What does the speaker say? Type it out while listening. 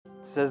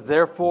says,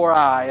 therefore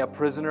I, a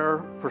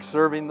prisoner for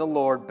serving the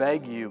Lord,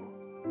 beg you.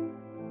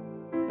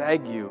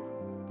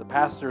 The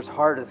pastor's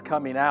heart is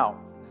coming out.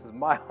 This is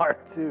my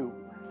heart too.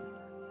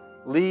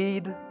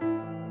 Lead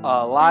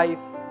a life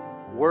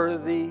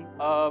worthy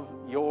of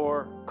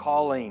your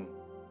calling.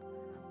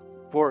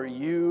 For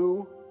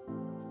you,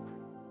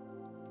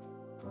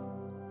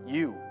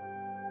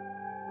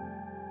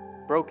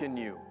 broken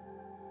you,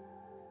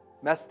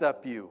 messed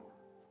up you,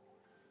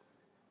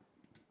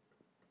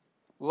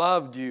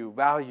 loved you,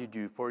 valued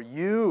you, for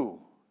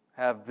you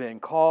have been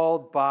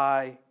called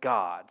by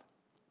God.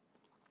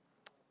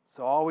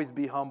 So always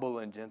be humble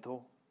and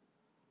gentle.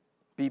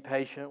 Be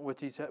patient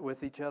with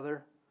each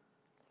other.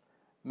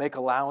 Make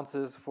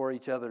allowances for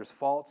each other's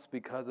faults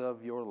because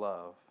of your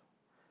love.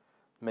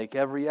 Make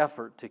every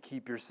effort to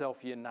keep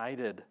yourself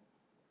united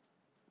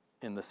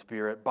in the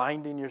Spirit,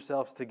 binding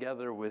yourselves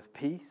together with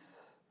peace.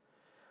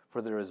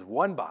 For there is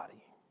one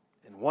body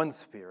and one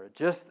Spirit,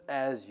 just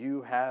as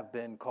you have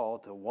been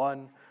called to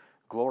one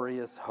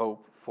glorious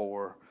hope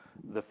for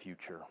the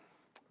future.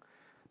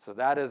 So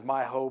that is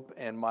my hope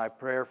and my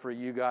prayer for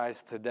you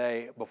guys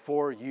today.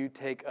 Before you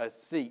take a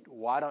seat,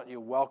 why don't you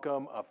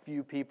welcome a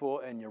few people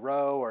in your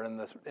row or in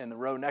the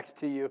row next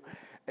to you,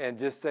 and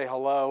just say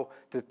hello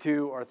to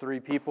 2 or 3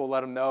 people.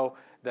 Let them know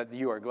that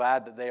you are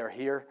glad that they are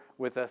here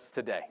with us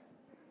today.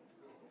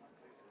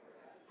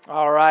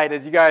 All right,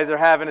 as you guys are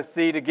having a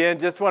seat again,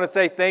 just want to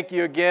say thank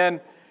you again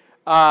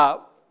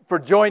for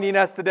joining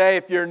us today.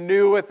 If you're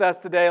new with us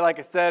today, like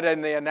I said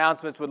in the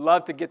announcements, would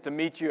love to get to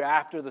meet you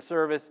after the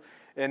service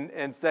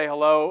and say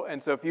hello.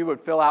 And so if you would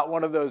fill out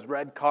one of those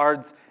red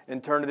cards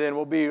and turn it in,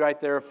 we'll be right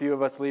there, a few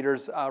of us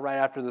leaders, right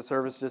after the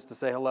service, just to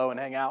say hello and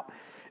hang out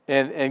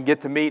and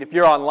get to meet. If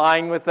you're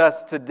online with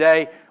us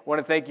today, I want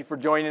to thank you for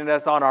joining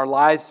us on our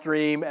live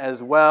stream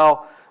as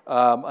well.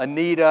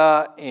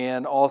 Anita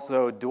and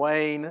also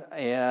Dwayne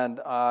and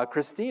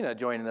Christina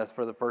joining us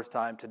for the first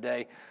time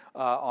today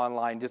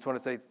online. Just want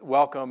to say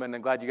welcome, and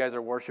I'm glad you guys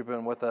are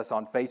worshiping with us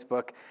on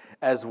Facebook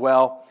as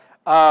well.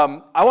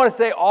 I want to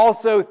say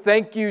also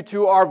thank you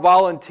to our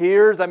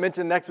volunteers. I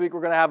mentioned next week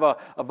we're going to have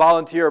a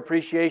volunteer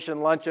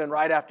appreciation luncheon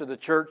right after the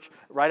church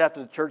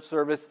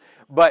service.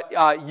 But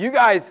you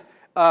guys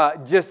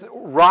just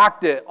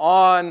rocked it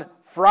on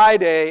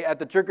Friday at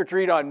the Trick or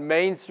Treat on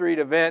Main Street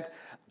event.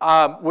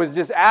 Was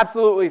just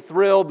absolutely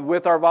thrilled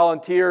with our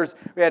volunteers.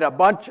 We had a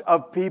bunch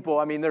of people.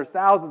 I mean, there's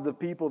thousands of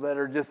people that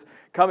are just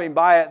coming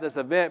by at this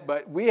event,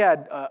 but we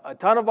had a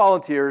ton of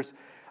volunteers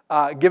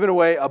giving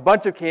away a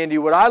bunch of candy.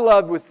 What I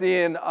loved was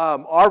seeing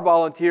our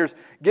volunteers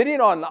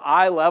getting on the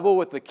eye level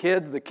with the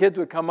kids. The kids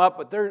would come up,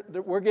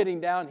 but we're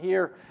getting down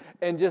here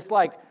and just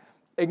like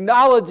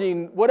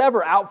acknowledging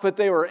whatever outfit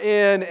they were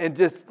in and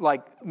just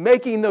like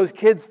making those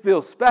kids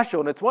feel special.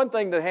 And it's one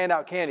thing to hand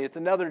out candy. It's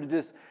another to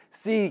just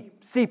see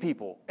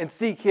people and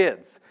see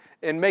kids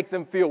and make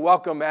them feel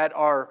welcome at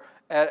our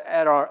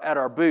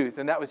booth.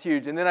 And that was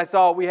huge. And then I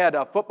saw we had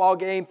a football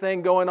game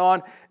thing going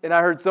on, and I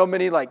heard so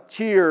many like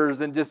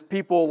cheers and just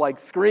people like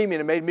screaming.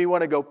 It made me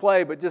want to go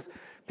play, but just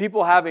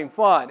people having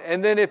fun.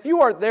 And then if you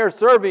weren't there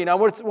serving, I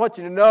want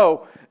you to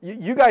know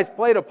you guys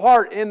played a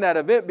part in that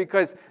event,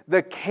 because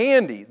the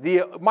candy,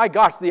 the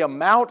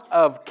amount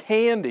of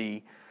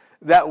candy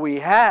that we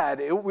had,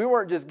 we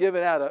weren't just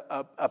giving out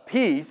a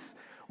piece.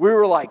 We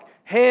were like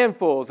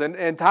handfuls.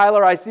 And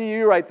Tyler, I see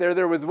you right there.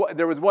 There was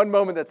one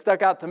moment that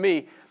stuck out to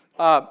me.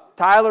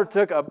 Tyler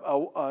took a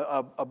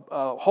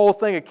whole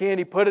thing of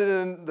candy, put it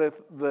in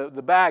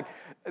the bag.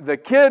 The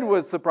kid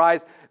was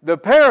surprised. The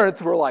parents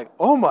were like,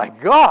 "Oh my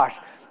gosh!"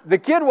 The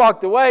kid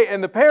walked away,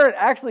 and the parent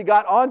actually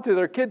got onto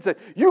their kid and said,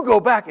 "You go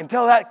back and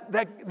tell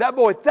that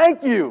boy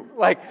thank you."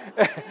 Like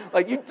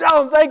you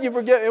tell him thank you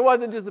for giving. It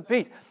wasn't just a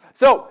piece.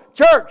 So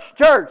church.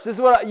 This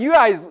is what you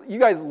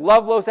guys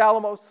love Los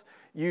Alamos.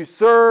 You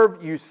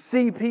serve. You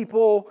see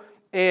people.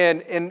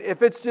 And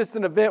if it's just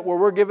an event where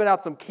we're giving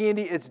out some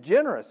candy, it's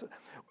generous.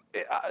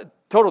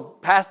 Total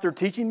pastor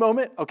teaching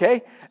moment,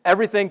 okay?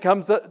 Everything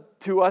comes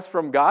to us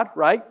from God,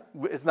 right?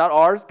 It's not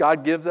ours.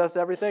 God gives us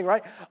everything,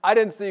 right? I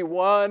didn't see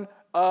one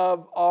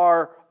of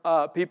our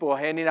people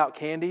handing out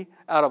candy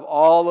out of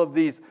all of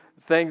these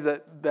things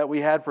that we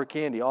had for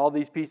candy, all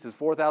these pieces,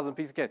 4,000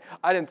 pieces of candy.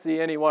 I didn't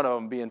see any one of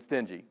them being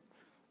stingy.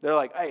 They're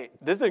like, "Hey,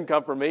 this didn't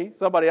come from me.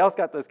 Somebody else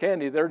got this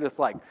candy." They're just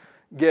like,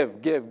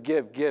 give.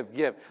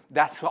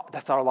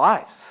 That's our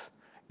lives.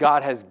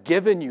 God has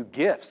given you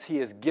gifts. He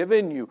has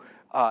given you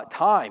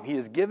time. He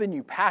has given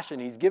you passion.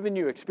 He's given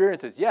you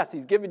experiences. Yes,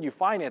 He's given you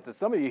finances.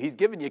 Some of you, He's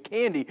given you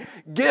candy.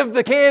 Give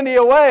the candy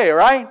away,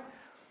 right?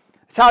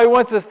 That's how He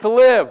wants us to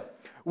live.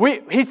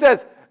 He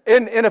says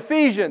in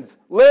Ephesians,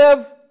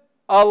 live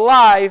a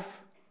life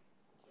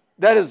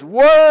that is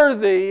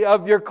worthy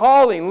of your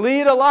calling.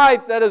 Lead a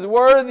life that is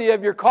worthy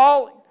of your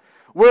calling.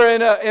 We're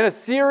in a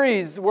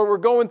series where we're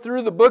going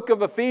through the book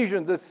of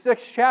Ephesians. It's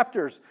 6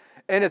 chapters,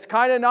 and it's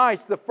kind of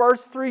nice. The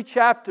first 3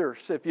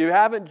 chapters, if you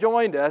haven't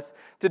joined us,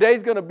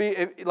 today's going to be,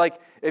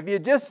 if you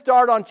just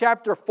start on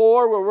chapter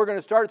 4, where we're going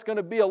to start, it's going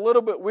to be a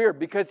little bit weird,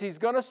 because he's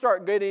going to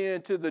start getting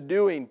into the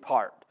doing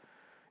part.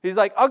 He's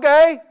like,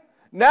 okay,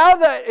 Now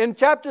that in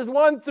chapters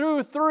 1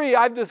 through 3,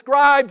 I've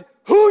described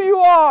who you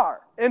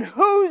are and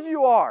whose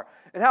you are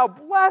and how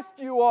blessed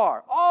you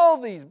are.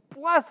 All these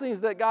blessings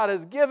that God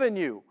has given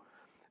you,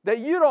 that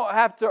you don't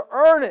have to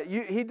earn it.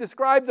 He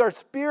describes our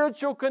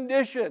spiritual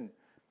condition,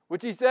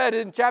 which he said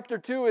in chapter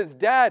 2 is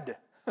dead.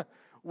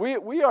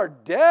 We are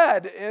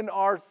dead in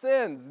our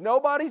sins.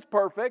 Nobody's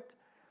perfect.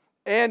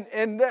 And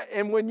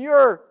when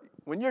you're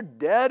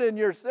dead in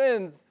your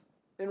sins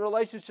in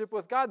relationship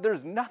with God,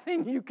 there's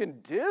nothing you can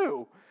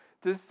do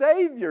to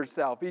save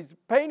yourself. He's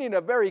painting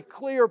a very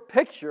clear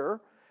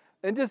picture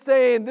and just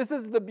saying this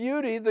is the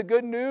beauty, the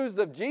good news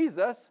of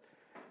Jesus.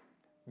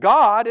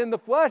 God in the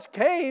flesh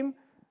came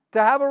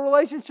to have a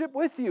relationship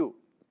with you.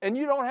 And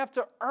you don't have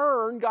to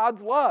earn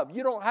God's love.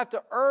 You don't have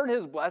to earn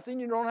His blessing.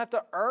 You don't have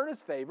to earn His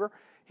favor.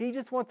 He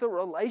just wants a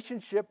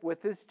relationship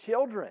with His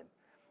children.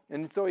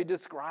 And so He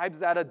describes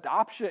that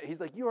adoption. He's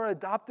like, you are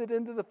adopted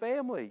into the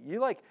family.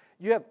 You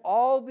have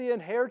all the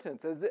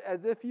inheritance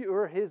as if you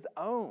were His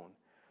own.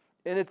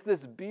 And it's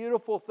this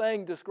beautiful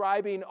thing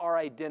describing our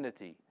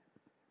identity.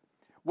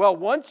 Well,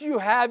 once you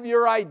have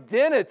your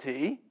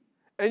identity,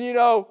 and you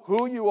know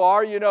who you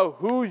are, you know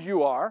whose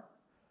you are,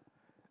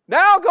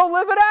 now go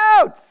live it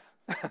out.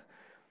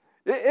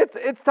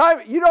 It's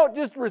time. You don't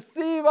just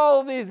receive all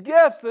of these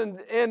gifts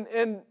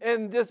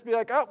and just be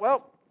like, oh,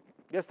 well,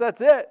 guess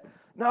that's it.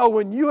 No,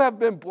 when you have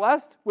been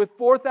blessed with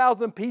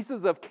 4,000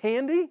 pieces of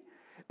candy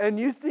and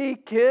you see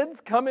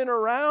kids coming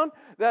around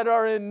that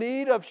are in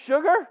need of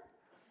sugar,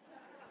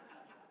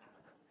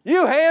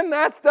 you hand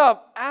that stuff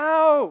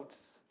out.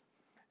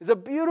 It's a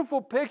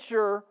beautiful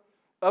picture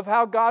of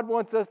how God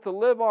wants us to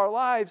live our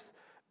lives,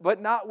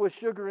 but not with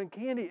sugar and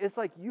candy. It's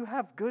like you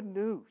have good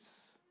news.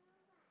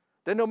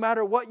 That no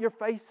matter what you're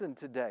facing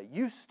today,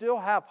 you still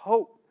have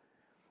hope.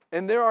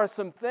 And there are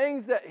some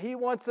things that He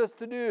wants us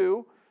to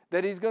do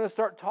that He's going to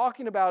start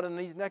talking about in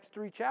these next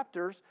 3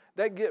 chapters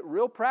that get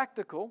real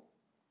practical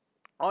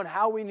on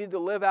how we need to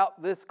live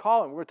out this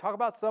calling. We're going to talk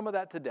about some of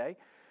that today.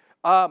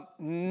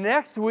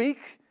 Next week,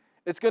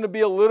 it's going to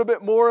be a little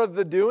bit more of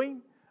the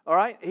doing. All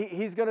right?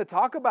 He's going to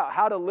talk about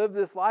how to live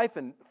this life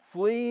and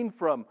fleeing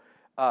from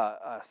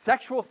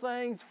sexual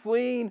things,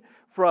 fleeing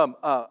from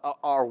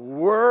our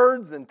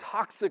words and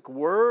toxic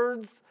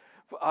words.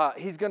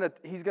 He's going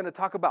to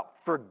talk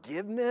about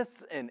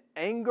forgiveness and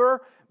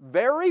anger.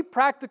 Very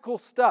practical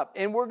stuff.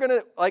 And we're going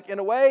to, like in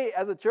a way,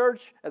 as a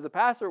church, as a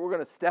pastor, we're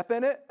going to step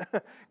in it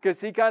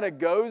because he kind of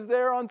goes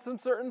there on some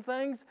certain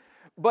things.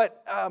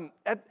 But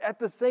at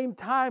the same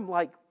time,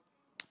 like,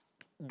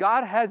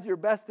 God has your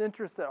best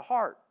interests at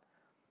heart.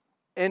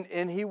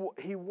 And he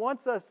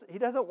wants us, He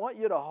doesn't want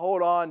you to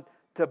hold on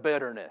to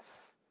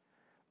bitterness.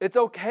 It's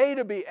okay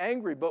to be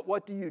angry, but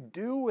what do you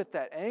do with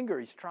that anger?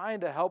 He's trying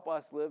to help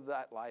us live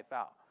that life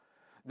out.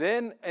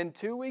 Then in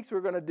 2 weeks,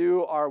 we're going to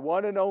do our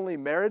one and only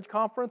marriage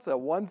conference,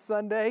 one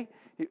Sunday.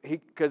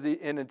 Because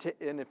in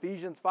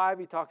Ephesians 5,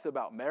 he talks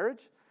about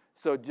marriage.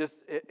 So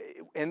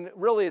and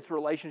really it's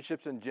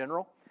relationships in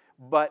general.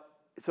 But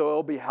so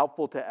it'll be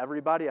helpful to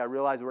everybody. I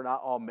realize we're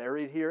not all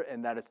married here,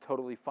 and that is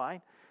totally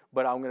fine.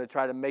 But I'm going to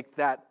try to make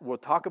that, we'll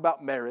talk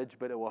about marriage,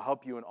 but it will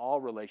help you in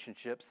all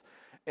relationships.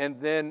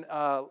 And then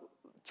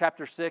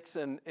chapter 6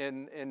 in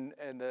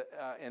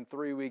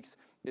 3 weeks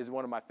is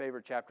one of my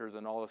favorite chapters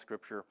in all of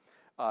Scripture,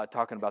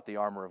 talking about the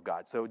armor of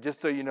God. So just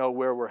so you know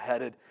where we're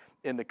headed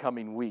in the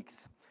coming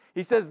weeks.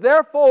 He says,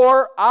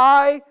 therefore,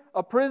 I,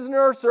 a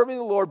prisoner serving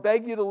the Lord,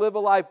 beg you to live a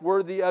life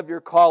worthy of your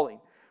calling,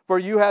 for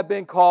you have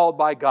been called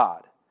by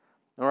God.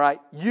 All right?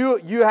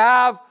 You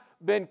have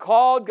been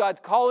called. God's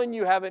calling.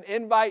 You have an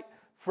invite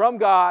from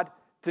God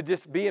to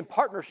just be in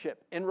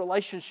partnership, in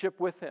relationship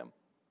with Him.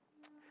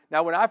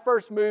 Now, when I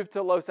first moved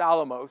to Los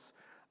Alamos,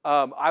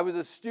 I was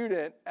a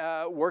student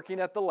working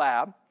at the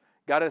lab,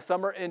 got a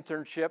summer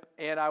internship,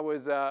 and I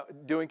was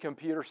doing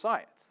computer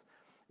science,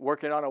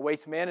 working on a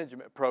waste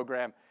management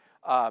program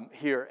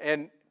here.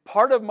 And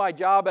part of my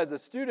job as a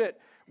student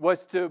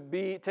was to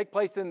take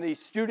place in the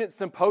student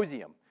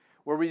symposium,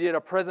 where we did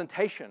a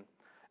presentation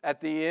at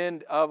the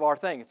end of our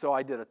thing. So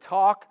I did a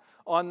talk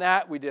on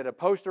that. We did a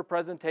poster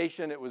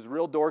presentation. It was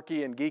real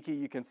dorky and geeky.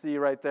 You can see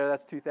right there,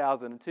 that's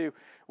 2002,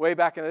 way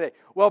back in the day.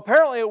 Well,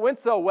 apparently it went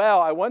so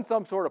well, I won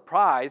some sort of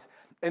prize,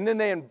 and then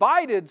they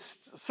invited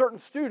certain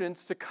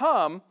students to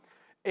come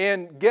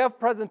and give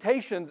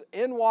presentations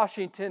in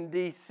Washington,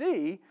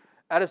 D.C.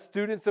 at a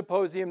student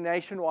symposium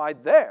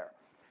nationwide there.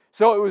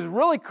 So it was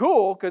really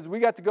cool because we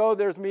got to go,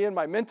 there's me and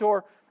my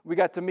mentor. We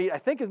got to meet, I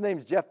think his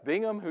name's Jeff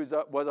Bingham, who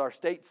was our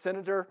state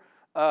senator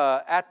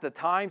at the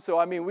time. So,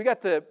 I mean, we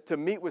got to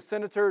meet with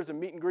senators and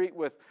meet and greet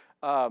with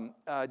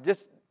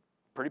just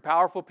pretty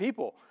powerful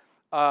people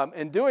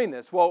in doing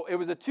this. Well, it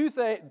was a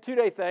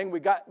two-day thing.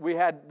 We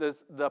had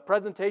the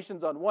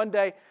presentations on one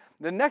day.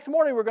 The next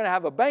morning, we're going to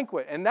have a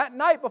banquet. And that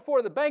night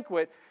before the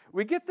banquet,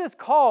 we get this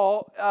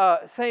call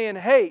saying,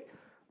 hey,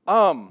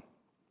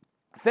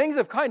 things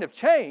have kind of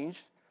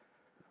changed,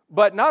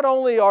 but not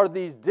only are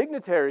these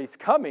dignitaries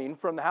coming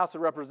from the House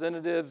of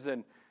Representatives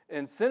and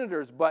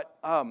senators, but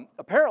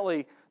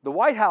apparently the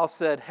White House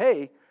said,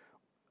 hey,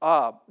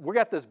 we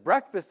got this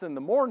breakfast in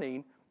the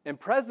morning, and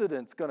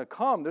President's going to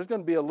come. There's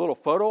going to be a little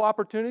photo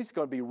opportunity. It's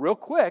going to be real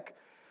quick,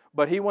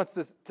 but he wants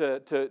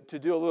to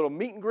do a little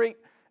meet and greet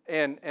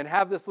and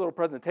have this little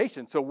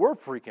presentation. So we're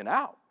freaking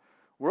out.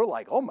 We're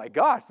like, oh my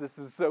gosh, this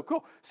is so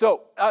cool.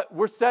 So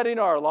we're setting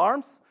our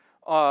alarms.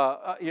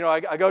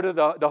 I go to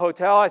the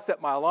hotel, I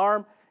set my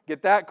alarm,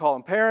 get that,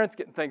 calling parents,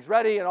 getting things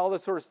ready, and all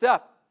this sort of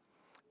stuff.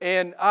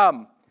 And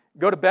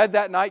go to bed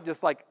that night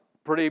just like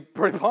pretty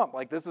pumped.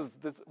 Like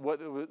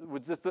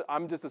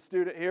I'm just a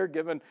student here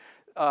giving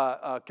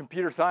a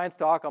computer science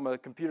talk. I'm a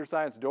computer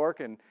science dork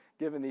and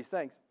giving these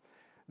things.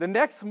 The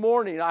next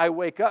morning, I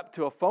wake up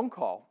to a phone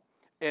call,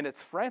 and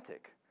it's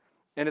frantic.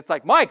 And it's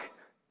like, Mike,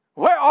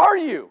 where are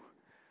you?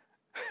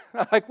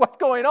 I'm like, what's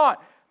going on?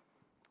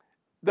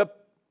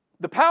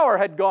 The power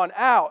had gone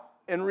out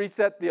and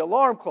reset the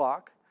alarm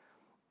clock,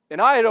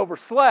 and I had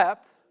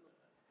overslept,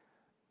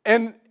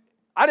 and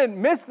I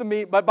didn't miss the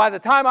meet, but by the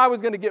time I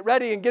was going to get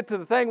ready and get to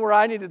the thing where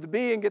I needed to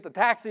be and get the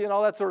taxi and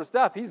all that sort of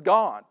stuff, he's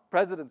gone.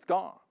 President's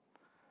gone.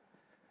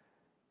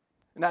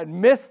 And I'd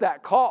missed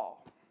that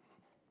call.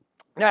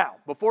 Now,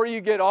 before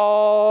you get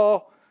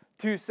all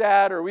too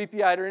sad or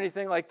weepy-eyed or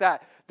anything like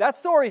that, that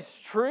story's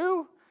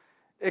true,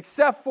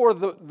 except for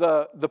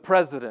the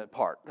president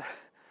part,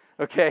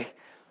 okay?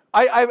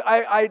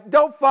 I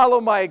don't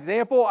follow my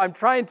example. I'm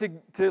trying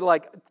to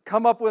like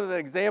come up with an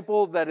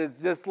example that is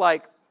just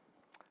like,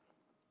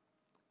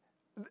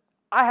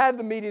 I had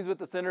the meetings with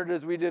the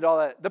senators, we did all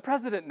that. The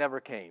president never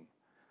came.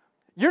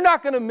 You're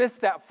not going to miss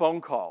that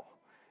phone call.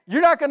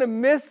 You're not going to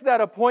miss that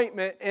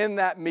appointment in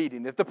that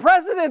meeting. If the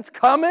president's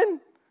coming,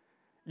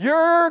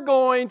 you're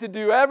going to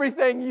do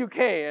everything you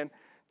can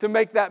to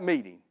make that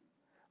meeting.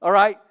 All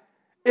right?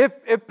 If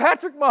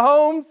Patrick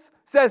Mahomes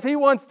says he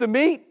wants to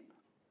meet,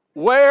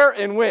 where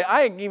and when?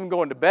 I ain't even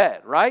going to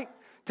bed, right?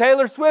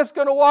 Taylor Swift's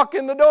going to walk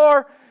in the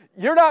door.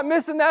 You're not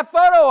missing that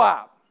photo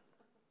op.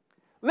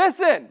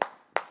 Listen,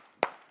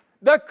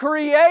 the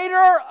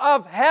creator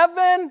of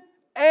heaven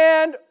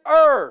and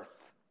earth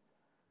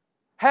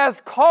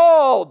has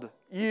called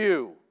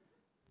you.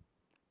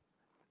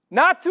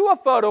 Not to a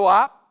photo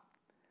op,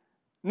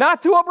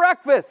 not to a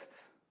breakfast.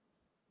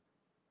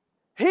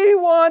 He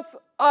wants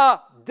a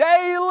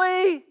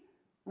daily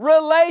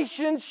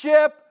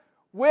relationship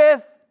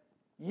with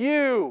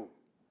you,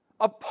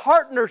 a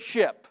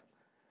partnership,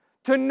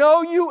 to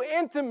know you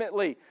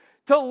intimately,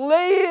 to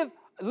lead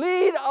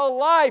a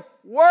life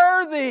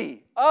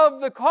worthy of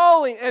the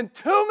calling. And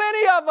too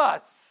many of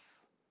us,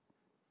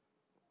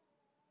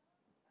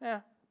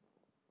 I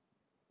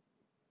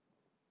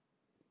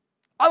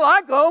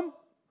like him.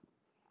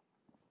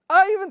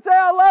 I even say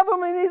I love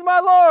him and he's my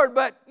Lord,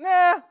 but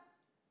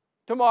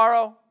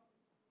tomorrow.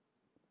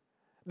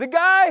 The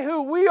guy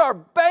who we are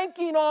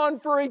banking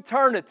on for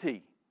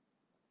eternity,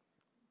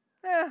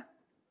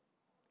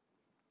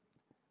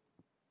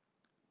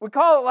 we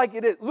call it like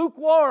it is,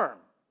 lukewarm.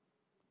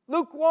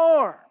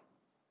 Lukewarm.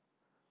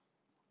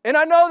 And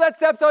I know that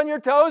steps on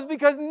your toes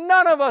because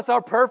none of us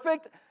are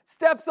perfect.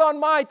 Steps on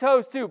my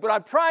toes too. But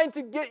I'm trying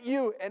to get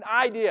you an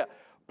idea.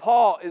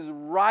 Paul is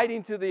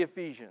writing to the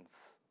Ephesians.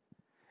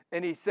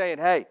 And he's saying,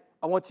 hey,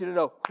 I want you to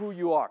know who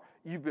you are.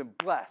 You've been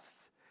blessed.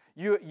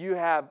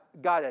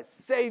 God has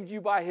saved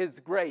you by His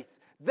grace.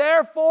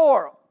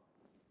 Therefore,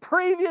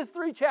 previous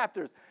 3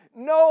 chapters,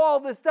 know all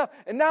this stuff.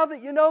 And now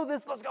that you know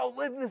this, let's go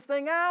live this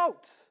thing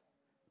out.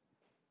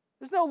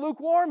 There's no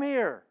lukewarm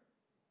here.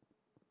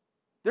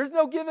 There's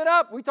no giving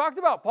up. We talked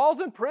about Paul's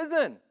in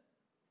prison.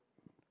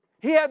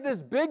 He had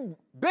this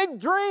big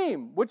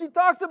dream, which he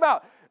talks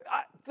about.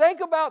 Think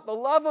about the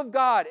love of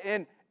God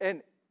and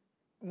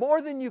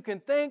more than you can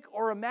think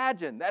or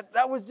imagine.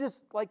 That was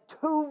just like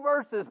 2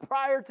 verses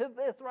prior to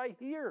this right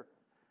here.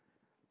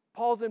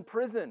 Paul's in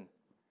prison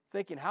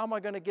thinking, how am I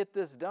going to get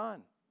this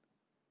done?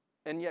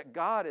 And yet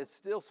God is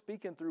still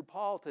speaking through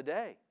Paul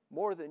today,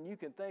 more than you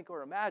can think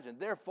or imagine.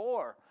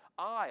 Therefore,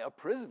 I, a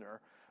prisoner,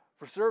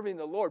 for serving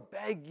the Lord,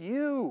 beg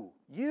you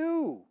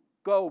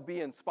go be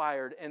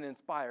inspired and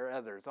inspire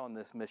others on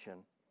this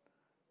mission.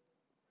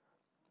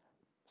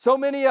 So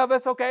many of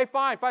us, okay,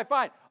 fine.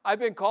 I've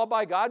been called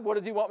by God. What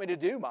does He want me to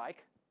do,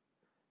 Mike?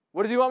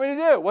 What does He want me to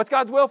do? What's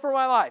God's will for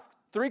my life?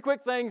 3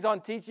 quick things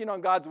on teaching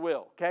on God's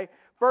will, okay?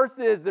 First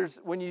is,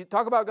 when you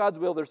talk about God's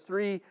will, there's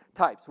 3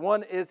 types.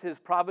 One is His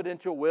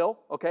providential will,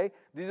 okay?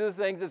 These are the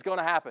things that's going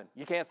to happen.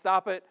 You can't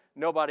stop it.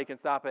 Nobody can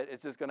stop it.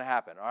 It's just going to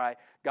happen, all right?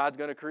 God's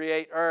going to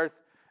create earth.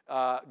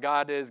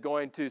 God is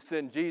going to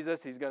send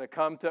Jesus. He's going to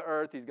come to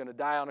earth. He's going to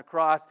die on a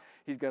cross.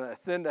 He's going to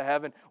ascend to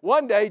heaven.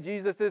 One day,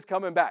 Jesus is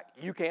coming back.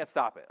 You can't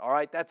stop it, all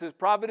right? That's His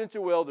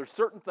providential will. There's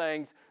certain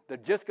things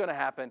that are just going to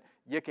happen.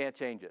 You can't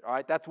change it, all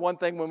right? That's one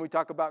thing when we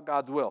talk about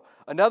God's will.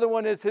 Another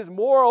one is His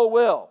moral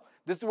will.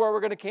 This is where we're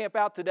going to camp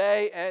out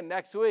today and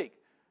next week.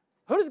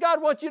 Who does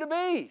God want you to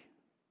be?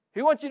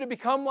 He wants you to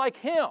become like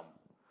Him.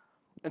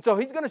 And so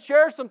He's going to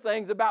share some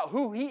things about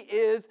who He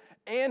is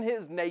and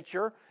His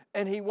nature,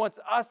 and He wants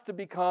us to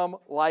become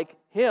like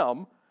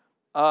Him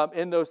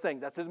in those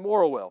things. That's His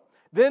moral will.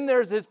 Then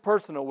there's His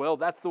personal will.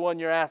 That's the one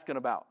you're asking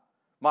about.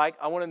 Mike,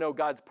 I want to know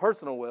God's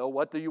personal will.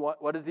 What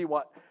does he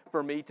want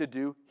for me to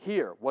do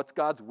here? What's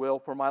God's will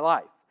for my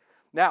life?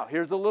 Now,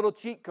 here's a little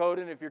cheat code,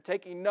 and if you're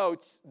taking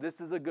notes, this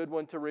is a good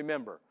one to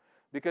remember.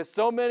 Because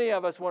so many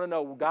of us want to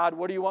know, God,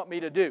 what do you want me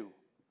to do?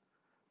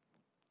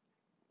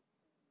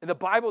 And the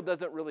Bible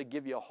doesn't really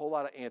give you a whole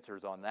lot of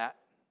answers on that.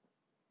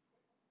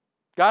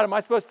 God, am I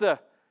supposed to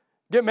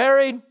get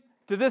married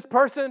to this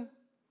person?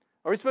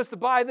 Are we supposed to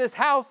buy this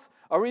house?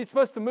 Are we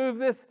supposed to move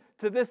this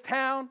to this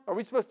town? Are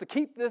we supposed to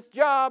keep this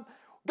job?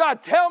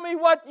 God, tell me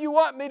what you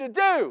want me to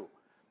do.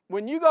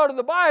 When you go to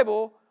the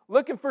Bible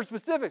looking for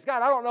specifics,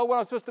 God, I don't know what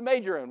I'm supposed to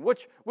major in.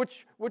 Which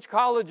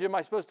college am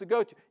I supposed to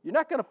go to? You're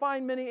not going to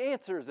find many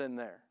answers in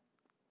there.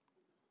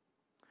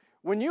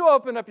 When you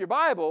open up your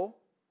Bible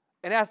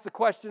and ask the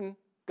question,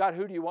 God,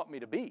 who do you want me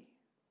to be?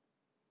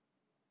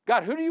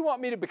 God, who do you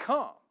want me to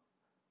become?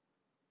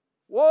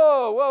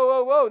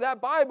 Whoa.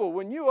 That Bible,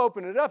 when you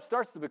open it up,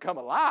 starts to become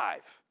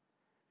alive.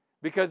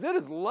 Because it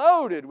is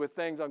loaded with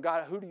things on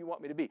God, who do you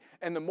want me to be?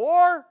 And the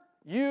more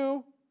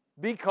you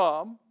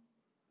become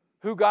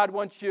who God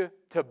wants you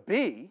to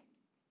be,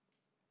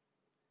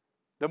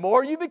 the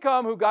more you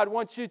become who God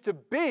wants you to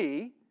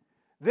be,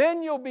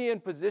 then you'll be in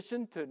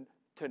position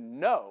to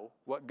know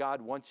what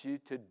God wants you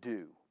to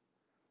do.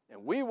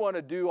 And we want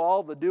to do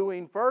all the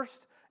doing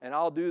first, and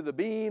I'll do the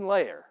being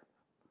later.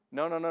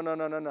 No.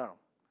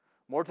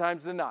 More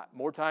times than not.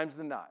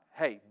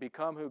 Hey,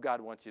 become who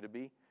God wants you to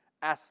be.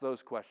 Ask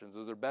those questions.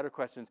 Those are better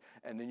questions,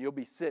 and then you'll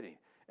be sitting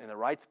in the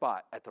right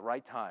spot at the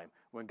right time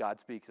when God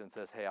speaks and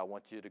says, hey, I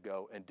want you to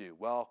go and do.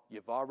 Well,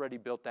 you've already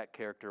built that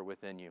character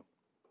within you.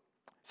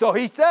 So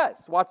he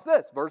says, watch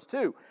this, verse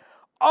 2.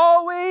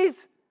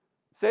 Always,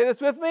 say this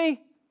with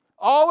me,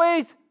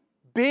 always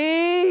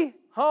be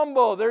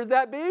humble. There's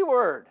that B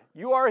word.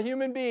 You are a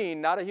human being,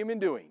 not a human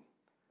doing.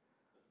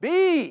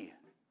 Be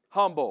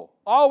humble.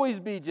 Always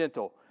be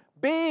gentle.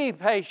 Be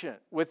patient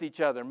with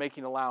each other,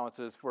 making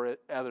allowances for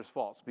others'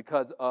 faults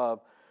because of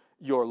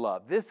your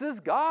love. This is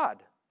God.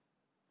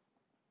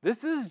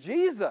 This is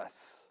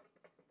Jesus.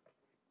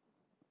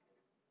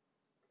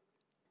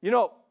 You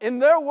know, in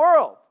their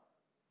world,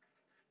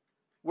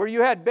 where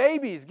you had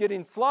babies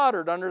getting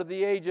slaughtered under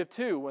the age of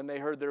 2 when they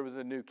heard there was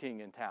a new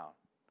king in town,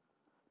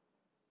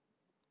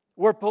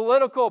 where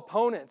political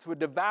opponents would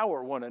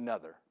devour one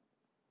another,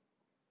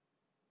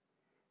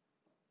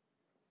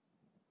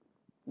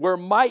 where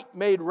might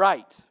made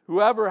right,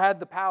 whoever had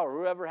the power,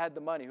 whoever had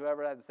the money,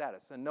 whoever had the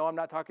status. And no, I'm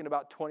not talking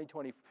about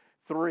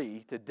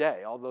 2023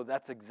 today, although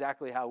that's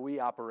exactly how we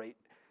operate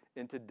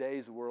in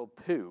today's world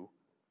too.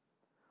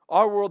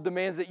 Our world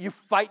demands that you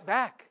fight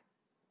back.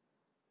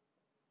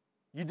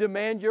 You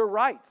demand your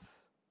rights,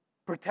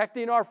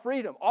 protecting our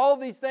freedom. All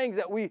these things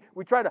that we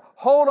try to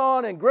hold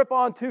on and grip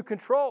on to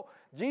control.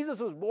 Jesus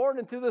was born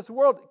into this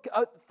world.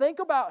 Think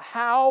about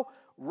how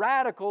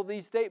radical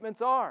these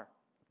statements are.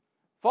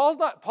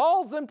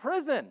 Paul's in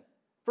prison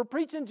for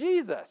preaching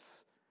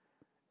Jesus.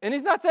 And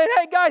he's not saying,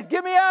 hey guys,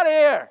 get me out of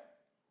here.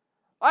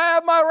 I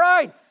have my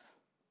rights.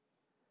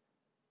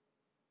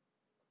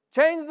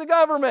 Change the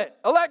government.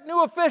 Elect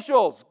new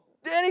officials.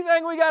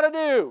 Anything we got to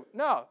do.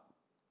 No.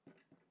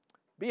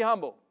 Be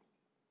humble.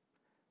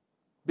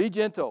 Be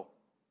gentle.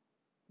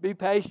 Be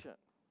patient.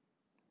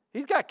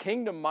 He's got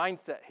kingdom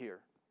mindset here.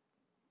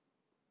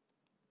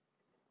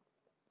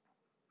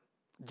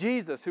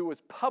 Jesus, who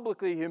was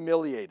publicly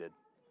humiliated,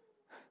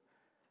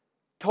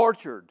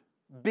 tortured,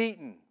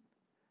 beaten,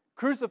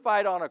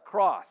 crucified on a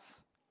cross,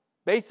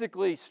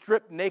 basically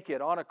stripped naked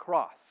on a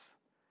cross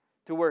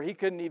to where he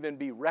couldn't even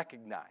be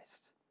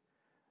recognized,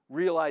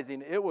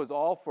 realizing it was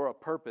all for a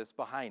purpose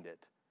behind it,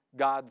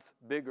 God's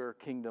bigger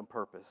kingdom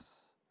purpose.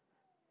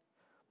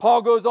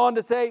 Paul goes on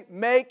to say,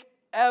 make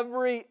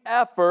every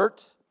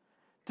effort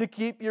to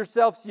keep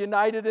yourselves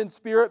united in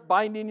spirit,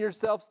 binding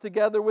yourselves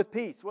together with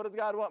peace. What does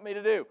God want me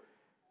to do?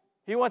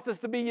 He wants us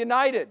to be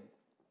united.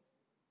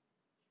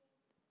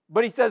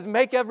 But he says,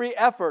 make every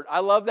effort. I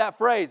love that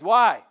phrase.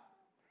 Why?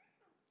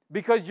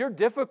 Because you're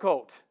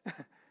difficult.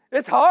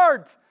 It's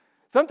hard.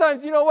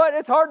 Sometimes, you know what?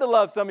 It's hard to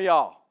love some of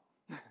y'all.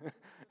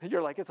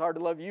 You're like, it's hard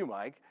to love you,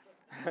 Mike.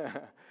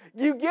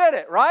 You get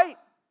it, right?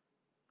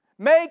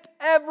 Make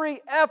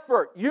every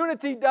effort.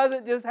 Unity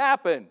doesn't just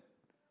happen.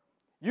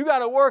 You got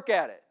to work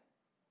at it.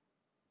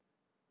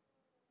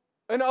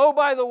 And oh,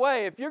 by the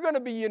way, if you're going to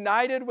be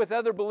united with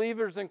other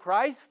believers in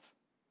Christ,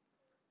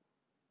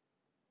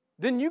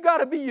 then you got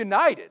to be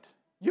united.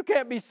 You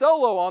can't be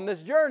solo on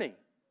this journey.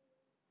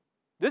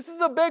 This is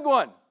a big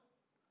one.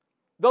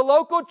 The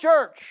local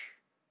church,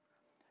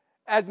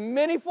 as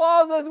many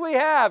flaws as we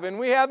have, and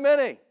we have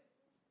many,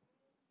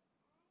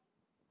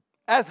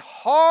 as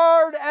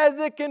hard as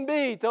it can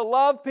be to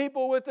love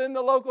people within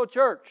the local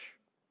church,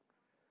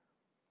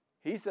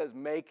 he says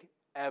make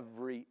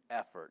every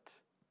effort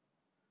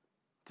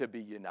to be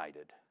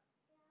united.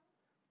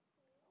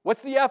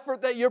 What's the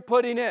effort that you're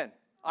putting in?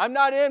 I'm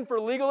not in for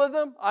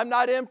legalism. I'm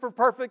not in for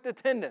perfect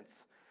attendance.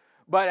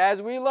 But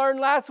as we learned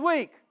last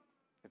week,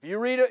 if you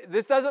read it,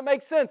 this doesn't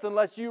make sense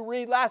unless you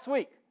read last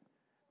week.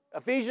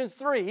 Ephesians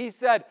 3, he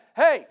said,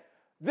 hey,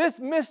 This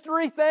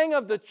mystery thing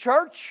of the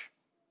church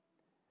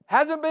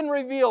hasn't been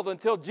revealed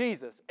until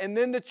Jesus. And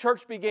then the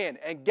church began.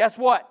 And guess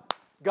what?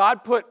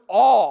 God put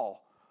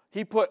all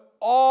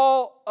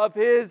of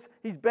His,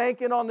 He's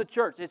banking on the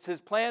church. It's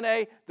His plan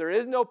A. There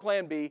is no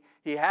plan B.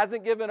 He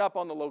hasn't given up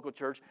on the local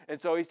church.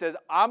 And so He says,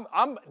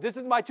 this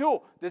is my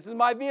tool. This is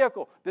my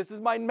vehicle. This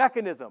is my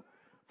mechanism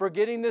for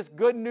getting this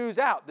good news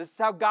out. This is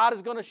how God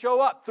is going to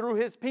show up through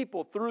His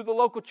people, through the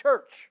local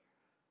church.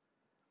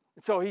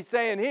 So He's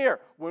saying here,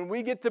 when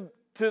we get to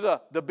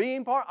the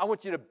being part, I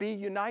want you to be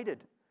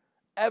united.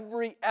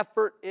 Every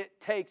effort it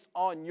takes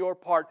on your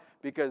part,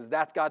 because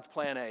that's God's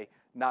plan A,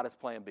 not His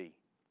plan B.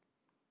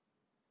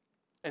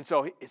 And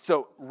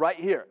so right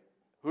here,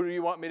 who do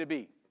you want me to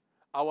be?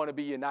 I want to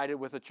be united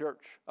with a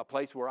church, a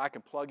place where I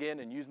can plug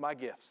in and use my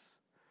gifts,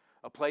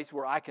 a place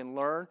where I can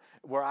learn,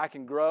 where I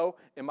can grow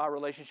in my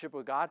relationship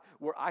with God,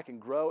 where I can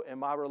grow in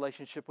my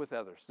relationship with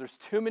others. There's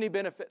too many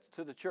benefits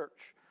to the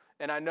church.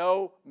 And I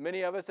know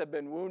many of us have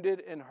been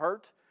wounded and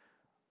hurt,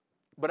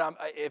 but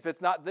if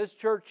it's not this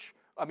church,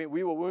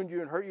 we will wound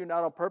you and hurt you,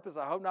 not on purpose,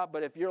 I hope not.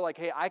 But if you're like,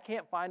 hey, I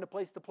can't find a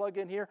place to plug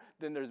in here,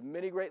 then there's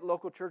many great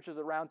local churches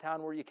around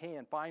town where you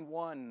can. Find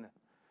one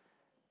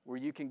where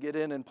you can get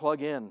in and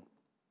plug in.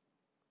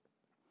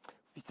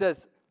 He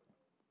says,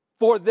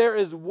 for there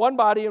is one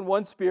body and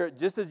one spirit,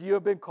 just as you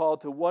have been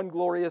called to one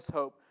glorious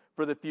hope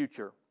for the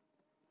future.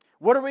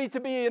 What are we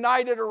to be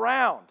united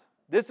around?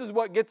 This is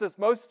what gets us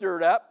most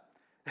stirred up.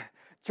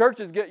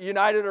 Churches get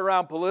united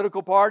around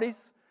political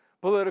parties,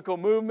 political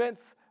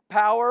movements,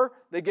 power.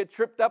 They get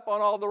tripped up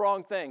on all the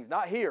wrong things.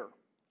 Not here.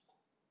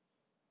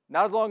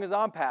 Not as long as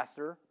I'm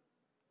pastor.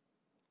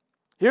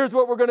 Here's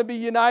what we're going to be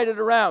united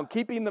around.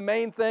 Keeping the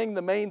main thing,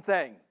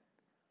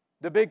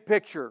 the big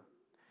picture.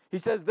 He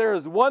says there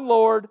is one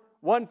Lord,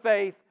 one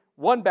faith,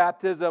 one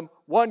baptism,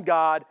 one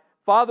God,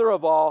 Father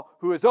of all,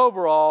 who is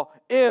over all,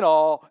 in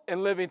all,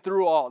 and living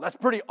through all. That's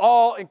pretty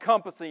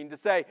all-encompassing to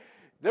say,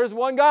 there's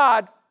one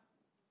God.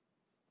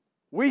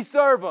 We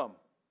serve Him.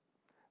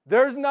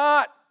 There's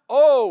not,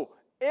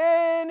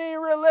 any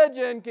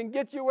religion can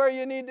get you where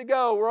you need to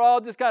go. We're all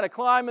just kind of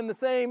climbing the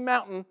same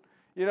mountain.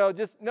 No.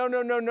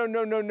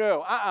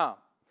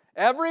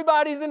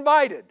 Everybody's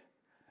invited.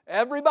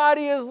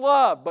 Everybody is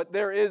loved, but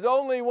there is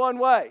only one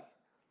way.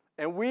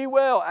 And we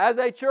will, as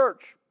a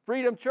church,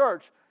 Freedom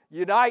Church,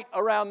 unite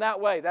around that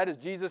way. That is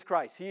Jesus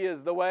Christ. He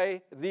is the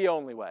way, the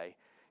only way.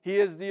 He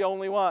is the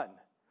only one.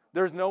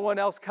 There's no one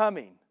else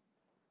coming.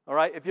 All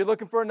right? If you're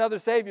looking for another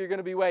Savior, you're going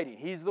to be waiting.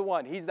 He's the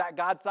one. He's that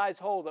God-sized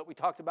hole that we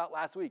talked about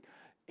last week.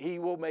 He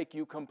will make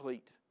you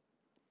complete.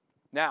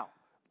 Now,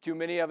 too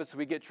many of us,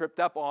 we get tripped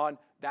up on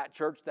that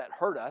church that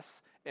hurt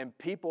us, and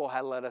people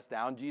have let us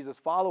down. Jesus'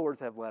 followers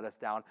have let us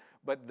down,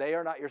 but they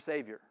are not your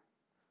Savior.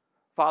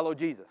 Follow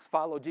Jesus,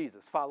 follow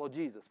Jesus, follow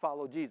Jesus,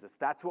 follow Jesus.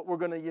 That's what we're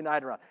going to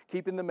unite around.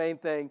 Keeping the main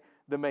thing,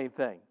 the main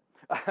thing.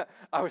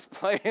 I was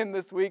playing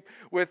this week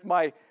with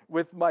my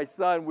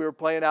son. We were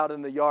playing out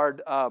in the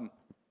yard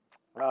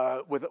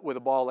with a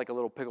ball, like a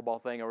little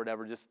pickleball thing or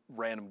whatever, just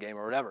random game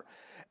or whatever.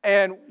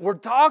 And we're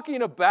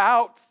talking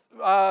about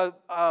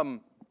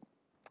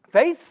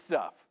faith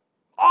stuff.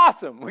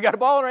 Awesome. We got a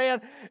ball in our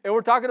hand, and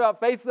we're talking about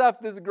faith stuff.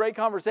 This is a great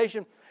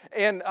conversation.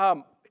 And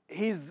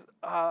he's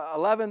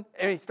 11,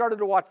 and he started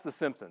to watch The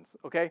Simpsons,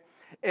 okay?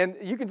 And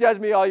you can judge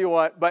me all you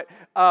want, but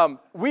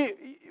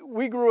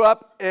we grew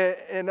up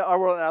in our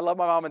world, and I love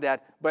my mom and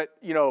dad, but,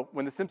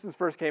 when The Simpsons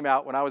first came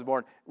out, when I was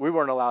born, we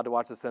weren't allowed to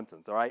watch The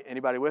Simpsons, all right?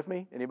 Anybody with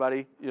me?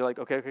 Anybody? You're like,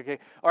 okay.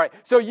 All right,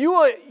 so you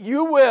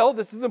will,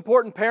 this is an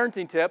important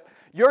parenting tip,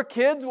 your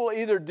kids will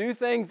either do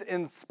things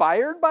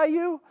inspired by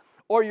you,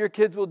 or your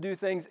kids will do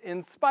things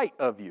in spite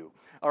of you.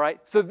 All right,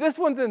 so this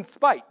one's in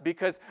spite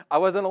because I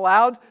wasn't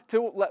allowed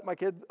to let my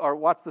kids or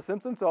watch The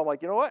Simpsons. So I'm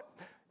like, you know what?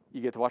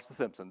 You get to watch The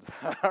Simpsons.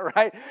 All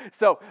right.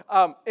 So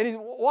and he's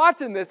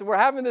watching this, and we're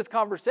having this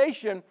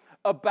conversation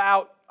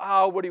about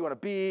what do you want to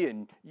be,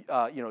 and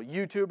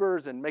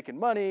YouTubers and making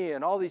money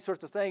and all these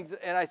sorts of things.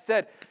 And I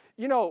said,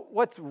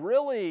 what's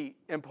really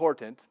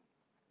important,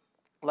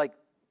 like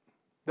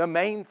the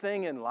main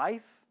thing in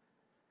life.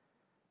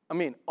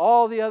 You got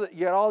all the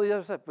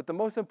other stuff, but the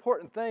most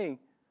important thing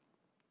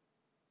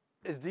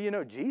is, do you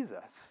know Jesus?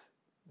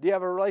 Do you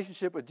have a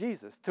relationship with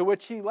Jesus? To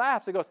which he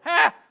laughs and goes,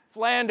 "Ha,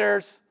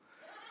 Flanders."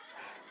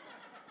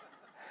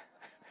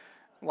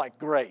 I'm like,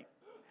 great.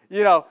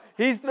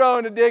 He's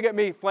throwing a dig at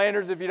me.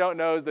 Flanders, if you don't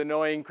know, is the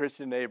annoying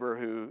Christian neighbor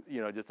who,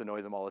 just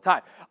annoys him all the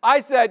time. I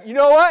said, you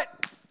know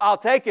what? I'll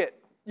take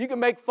it. You can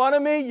make fun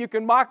of me. You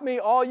can mock me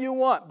all you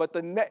want. But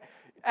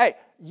hey,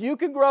 you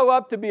can grow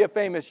up to be a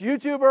famous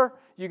YouTuber.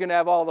 You can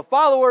have all the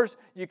followers.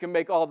 You can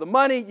make all the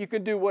money. You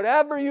can do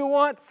whatever you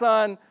want,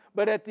 son.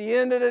 But at the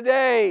end of the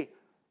day,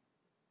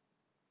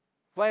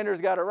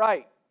 Flanders got it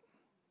right.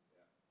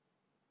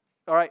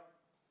 All right.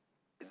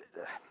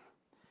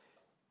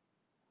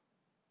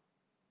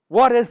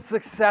 What is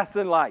success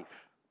in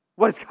life?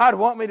 What does God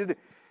want me to do?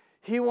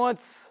 He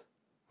wants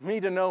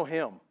me to know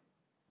Him.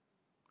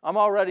 I'm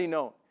already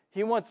known.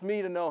 He wants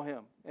me to know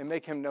Him and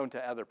make Him known to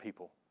other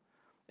people.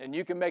 And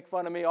you can make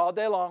fun of me all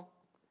day long.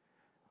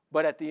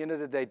 But at the end of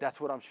the day,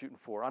 that's what I'm shooting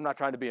for. I'm not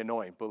trying to be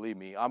annoying, believe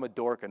me. I'm a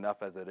dork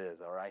enough as it is,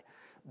 all right?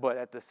 But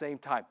at the same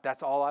time,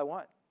 that's all I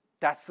want.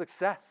 That's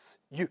success.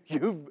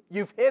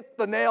 You've hit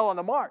the nail on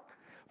the mark.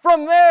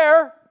 From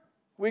there,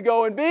 we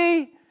go and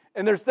be,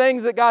 and there's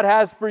things that God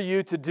has for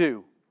you to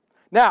do.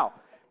 Now,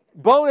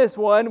 bonus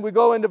one, we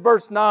go into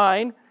verse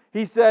 9.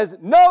 He says,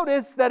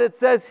 notice that it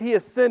says he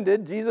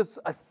ascended. Jesus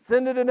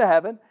ascended into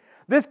heaven.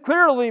 This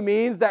clearly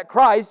means that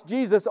Christ,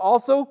 Jesus,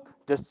 also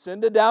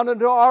descended down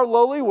into our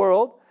lowly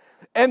world.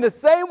 And the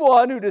same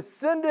one who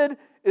descended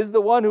is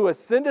the one who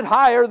ascended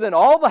higher than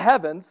all the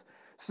heavens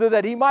so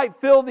that he might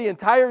fill the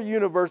entire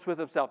universe with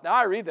himself. Now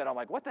I read that, I'm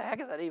like, what the heck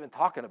is that even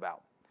talking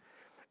about?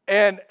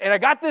 And I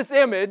got this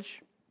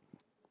image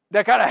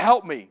that kind of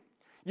helped me.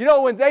 You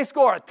know, when they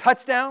score a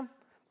touchdown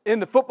in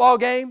the football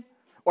game,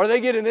 or they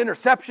get an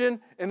interception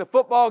in the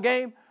football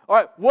game, all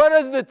right, what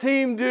does the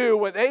team do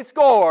when they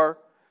score?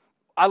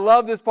 I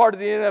love this part of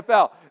the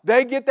NFL.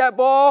 They get that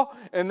ball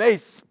and they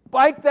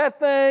spike that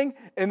thing,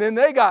 and then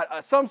they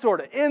got some sort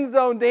of end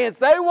zone dance.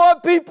 They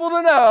want people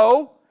to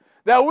know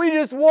that we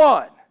just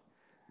won,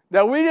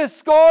 that we just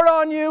scored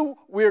on you,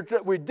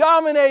 we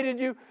dominated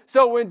you.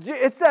 So when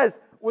it says,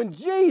 when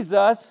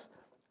Jesus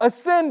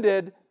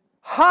ascended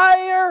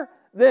higher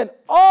than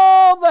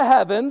all the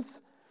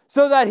heavens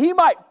so that he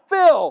might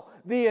fill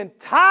the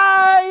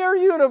entire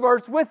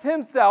universe with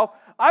himself,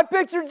 I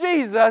picture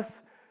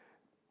Jesus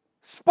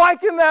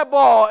spiking that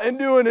ball and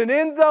doing an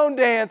end zone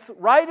dance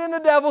right in the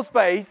devil's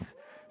face,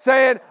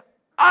 saying,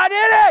 I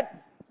did it!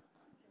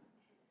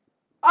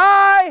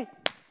 I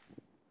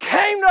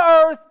came to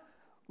earth,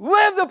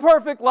 lived the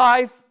perfect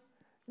life,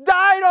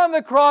 died on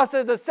the cross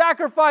as a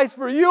sacrifice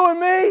for you and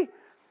me.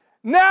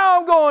 Now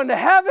I'm going to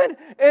heaven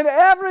and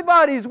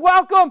everybody's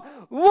welcome.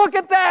 Look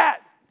at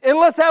that. And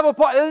let's have a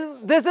party.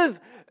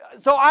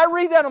 So I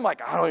read that, I'm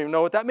like, I don't even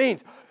know what that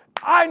means.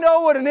 I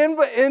know what an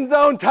end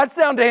zone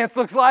touchdown dance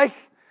looks like.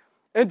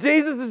 And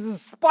Jesus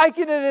is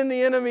spiking it in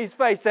the enemy's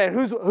face, saying,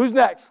 who's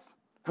next?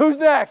 Who's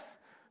next?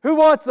 Who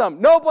wants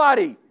some?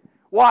 Nobody.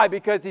 Why?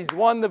 Because he's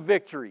won the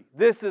victory.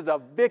 This is a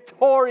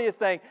victorious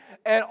thing.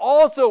 And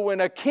also,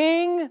 when a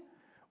king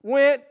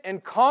went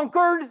and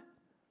conquered,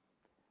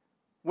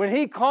 when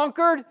he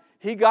conquered,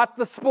 he got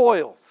the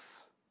spoils.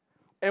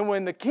 And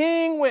when the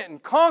king went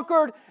and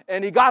conquered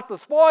and he got the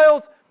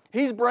spoils,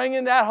 he's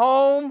bringing that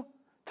home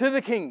to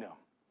the kingdom.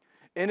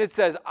 And it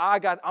says,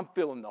 I'm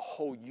filling the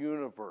whole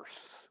universe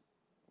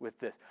with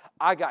this.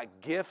 I got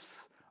gifts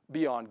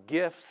beyond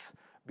gifts,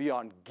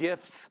 beyond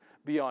gifts,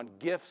 beyond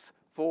gifts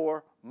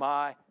for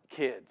my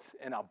kids.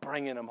 And I'm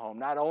bringing them home.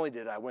 Not only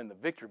did I win the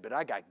victory, but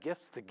I got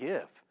gifts to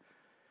give.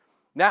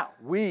 Now,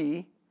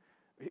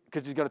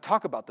 because he's going to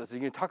talk about this, he's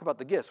going to talk about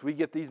the gifts. We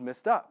get these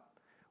mixed up.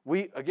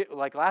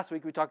 Like last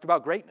week, we talked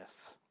about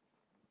greatness.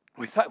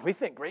 We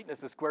think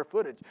greatness is square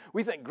footage.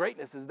 We think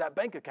greatness is that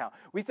bank account.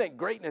 We think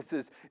greatness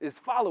is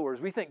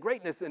followers. We think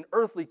greatness in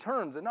earthly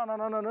terms. And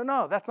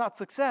no. That's not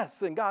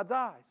success in God's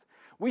eyes.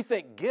 We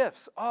think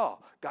gifts. Oh,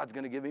 God's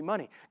going to give me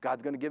money.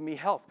 God's going to give me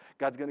health.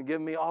 God's going to give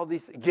me all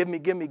these. Give me.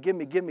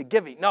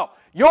 No,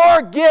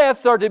 your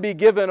gifts are to be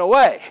given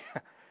away.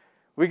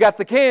 We got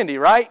the candy,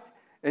 right?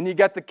 And you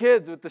got the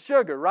kids with the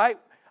sugar, right?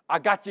 I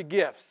got you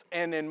gifts.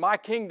 And in my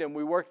kingdom,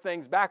 we work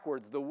things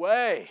backwards. The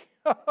way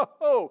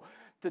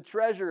to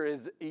treasure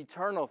is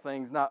eternal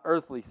things, not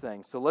earthly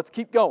things. So let's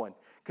keep going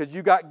because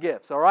you got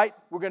gifts, all right?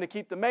 We're going to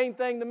keep the main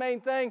thing the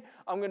main thing.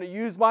 I'm going to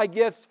use my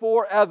gifts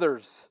for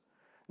others.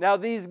 Now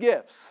these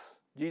gifts,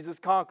 Jesus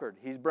conquered.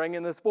 He's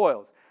bringing the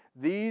spoils.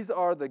 These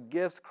are the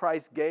gifts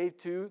Christ gave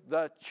to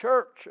the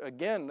church.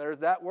 Again, there's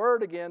that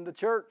word again, the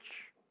church.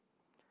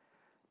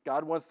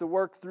 God wants to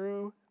work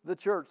through the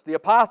church. The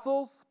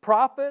apostles,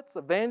 prophets,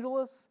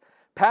 evangelists,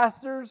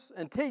 pastors,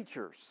 and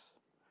teachers.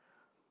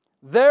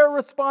 Their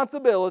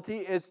responsibility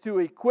is to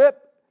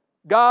equip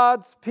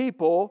God's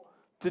people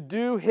to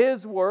do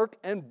His work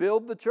and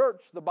build the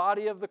church, the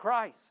body of the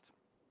Christ.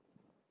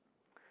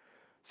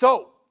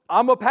 So,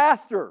 I'm a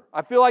pastor.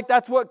 I feel like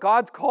that's what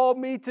God's called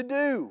me to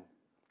do.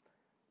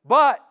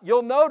 But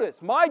you'll notice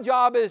my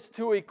job is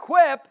to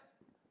equip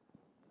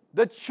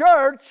the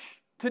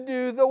church to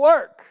do the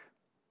work.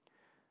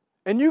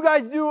 And you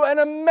guys do an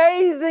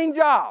amazing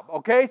job,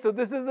 okay? So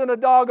this isn't a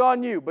dog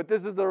on you, but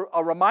this is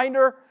a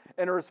reminder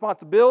and a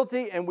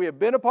responsibility, and we have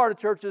been a part of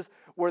churches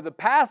where the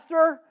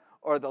pastor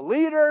or the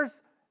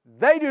leaders,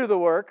 they do the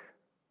work,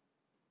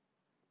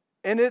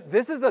 and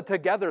this is a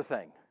together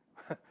thing.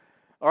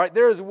 All right,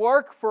 there is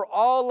work for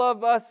all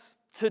of us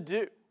to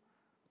do.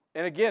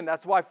 And again,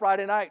 that's why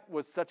Friday night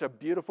was such a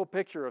beautiful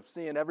picture of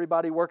seeing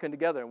everybody working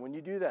together. And when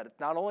you do that,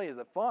 not only is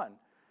it fun,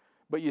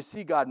 but you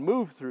see God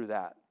move through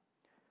that.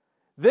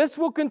 This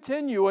will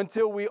continue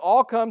until we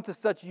all come to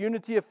such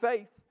unity of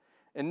faith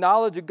and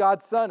knowledge of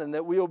God's Son, and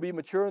that we will be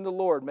mature in the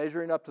Lord,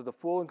 measuring up to the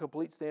full and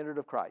complete standard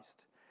of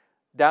Christ.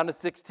 Down to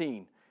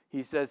 16,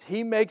 he says,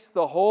 He makes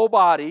the whole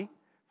body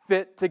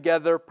fit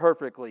together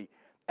perfectly,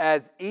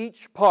 as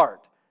each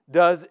part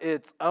does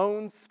its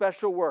own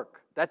special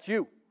work. That's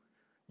you.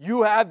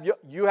 You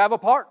have a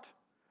part.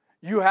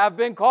 You have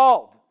been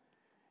called.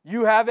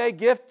 You have a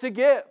gift to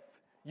give.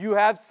 You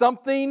have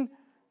something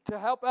to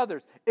help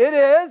others. It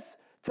is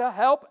to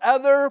help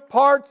other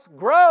parts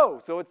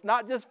grow. So it's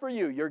not just for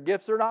you. Your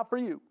gifts are not for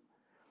you.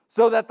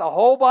 So that the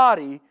whole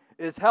body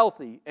is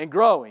healthy and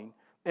growing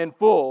and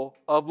full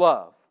of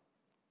love.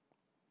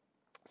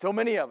 So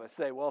many of us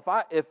say, well,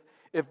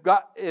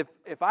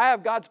 if I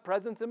have God's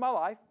presence in my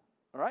life,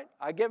 all right,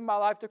 I give my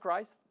life to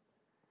Christ,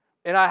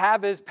 and I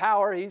have His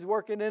power, He's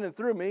working in and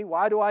through me,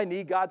 why do I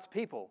need God's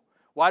people?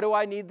 Why do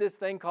I need this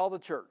thing called the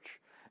church?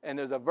 And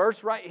there's a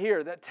verse right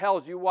here that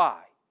tells you why.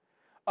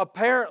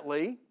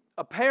 Apparently,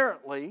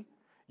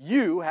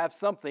 you have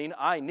something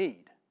I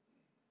need.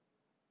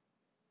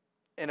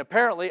 And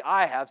apparently,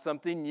 I have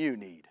something you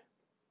need.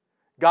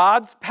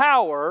 God's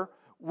power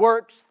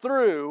works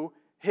through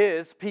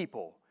His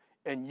people.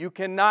 And you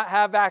cannot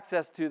have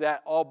access to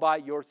that all by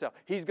yourself.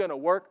 He's going to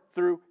work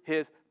through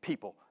His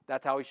people.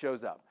 That's how He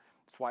shows up.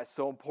 That's why it's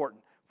so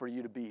important for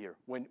you to be here.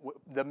 When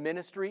the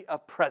ministry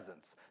of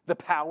presence, the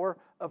power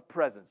of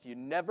presence. You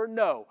never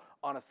know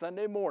on a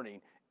Sunday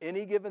morning,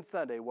 any given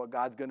Sunday, what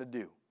God's going to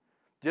do.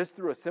 Just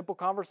through a simple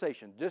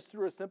conversation, just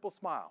through a simple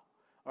smile.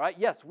 All right,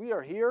 yes, we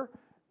are here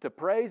to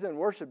praise and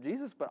worship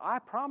Jesus, but I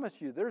promise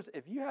you,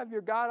 if you have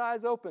your God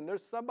eyes open,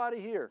 there's somebody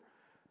here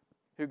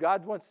who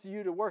God wants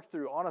you to work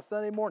through on a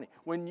Sunday morning.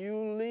 When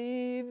you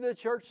leave the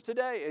church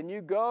today and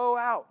you go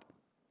out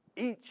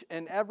each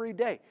and every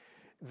day,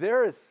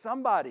 there is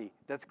somebody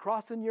that's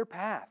crossing your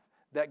path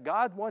that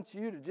God wants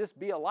you to just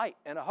be a light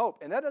and a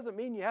hope. And that doesn't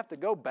mean you have to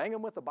go bang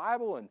them with the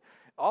Bible and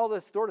all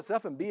this sort of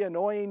stuff and be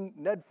annoying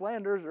Ned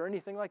Flanders or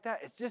anything like that.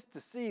 It's just to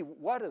see,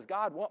 what does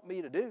God want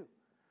me to do?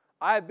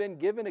 I have been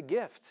given a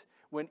gift.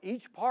 When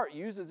each part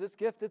uses its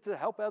gift, it's to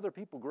help other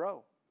people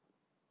grow.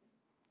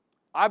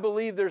 I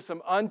believe there's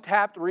some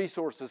untapped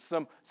resources,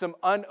 some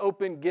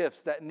unopened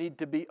gifts that need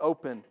to be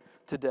opened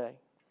today.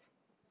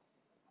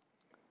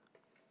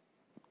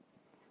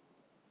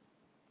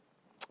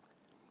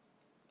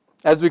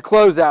 As we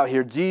close out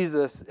here,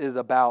 Jesus is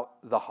about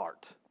the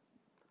heart.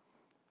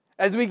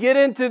 As we get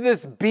into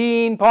this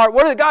being part,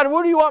 God,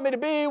 what do you want me to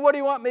be? What do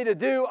you want me to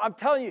do? I'm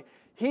telling you,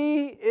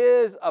 He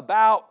is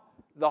about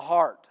the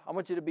heart. I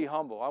want you to be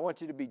humble. I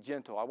want you to be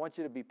gentle. I want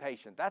you to be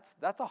patient.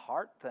 That's a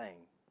heart thing.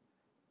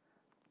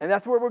 And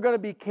that's where we're going to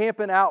be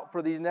camping out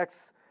for these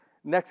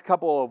next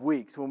couple of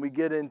weeks when we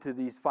get into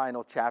these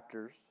final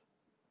chapters.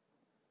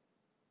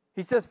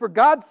 He says, for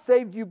God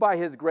saved you by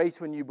His grace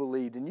when you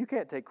believed. And you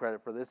can't take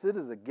credit for this. It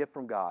is a gift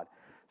from God.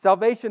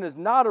 Salvation is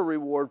not a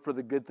reward for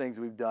the good things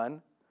we've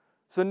done,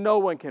 so no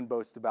one can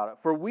boast about it.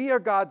 For we are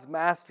God's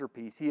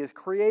masterpiece. He has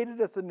created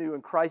us anew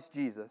in Christ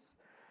Jesus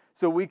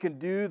so we can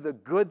do the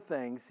good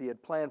things He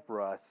had planned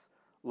for us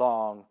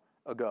long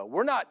ago.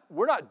 We're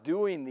not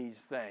doing these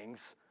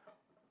things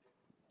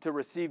to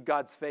receive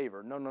God's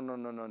favor.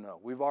 No.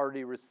 We've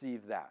already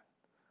received that.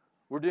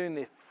 We're doing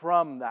it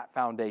from that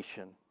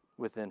foundation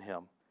within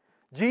Him.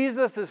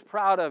 Jesus is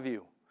proud of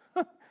you.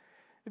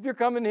 If you're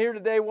coming here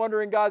today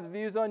wondering God's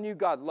views on you,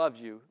 God loves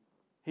you.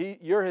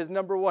 You're His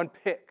number one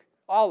pick.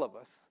 All of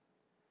us.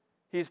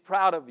 He's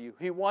proud of you.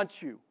 He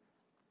wants you.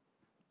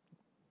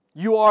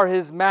 You are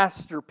His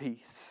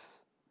masterpiece.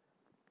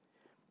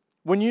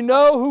 When you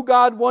know who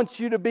God wants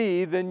you to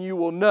be, then you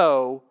will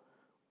know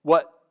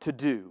what to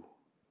do.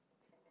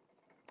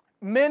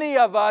 Many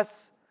of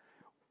us,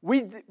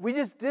 we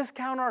just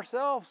discount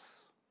ourselves.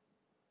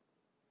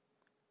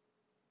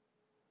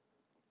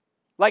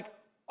 Like,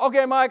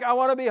 okay, Mike, I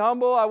want to be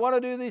humble. I want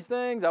to do these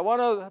things. I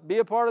want to be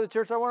a part of the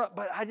church.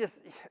 But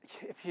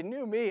if you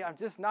knew me, I'm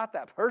just not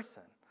that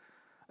person.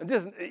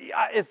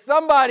 It's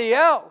somebody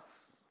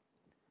else.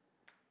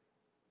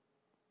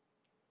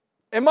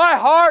 In my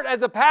heart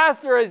as a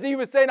pastor, as he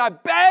was saying, I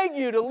beg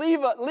you to lead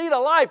a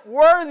life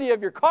worthy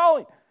of your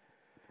calling.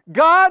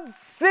 God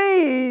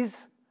sees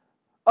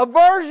a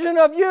version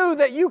of you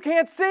that you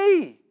can't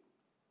see.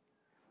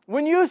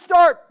 When you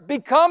start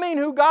becoming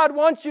who God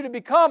wants you to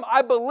become,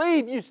 I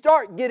believe you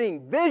start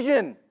getting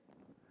vision.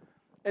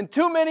 And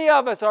too many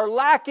of us are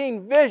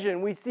lacking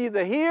vision. We see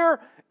the here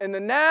and the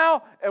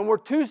now, and we're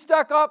too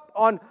stuck up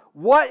on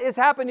what is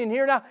happening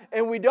here now,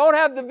 and we don't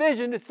have the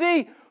vision to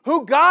see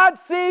who God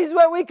sees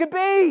what we could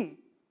be.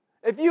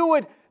 If you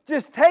would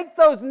just take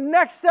those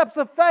next steps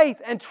of faith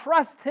and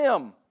trust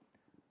Him,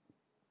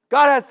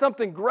 God has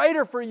something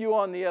greater for you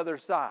on the other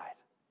side.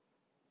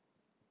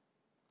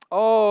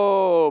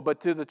 Oh,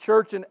 but to the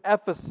church in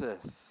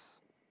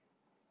Ephesus,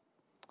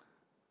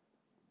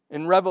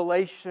 in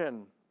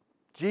Revelation,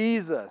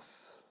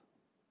 Jesus,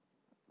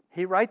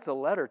 He writes a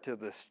letter to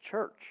this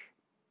church,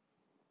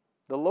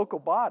 the local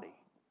body.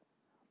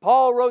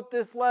 Paul wrote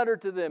this letter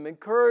to them,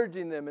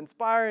 encouraging them,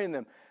 inspiring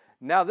them.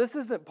 Now, this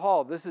isn't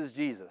Paul, this is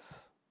Jesus.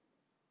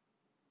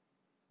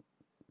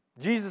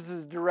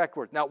 Jesus' direct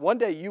words. Now, one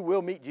day you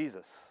will meet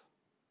Jesus.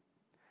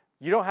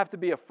 You don't have to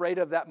be afraid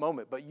of that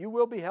moment, but you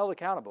will be held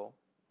accountable.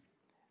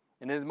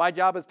 And it is my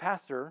job as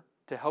pastor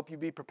to help you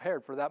be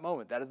prepared for that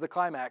moment. That is the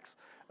climax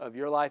of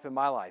your life and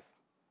my life.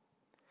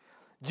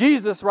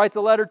 Jesus writes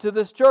a letter to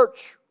this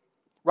church.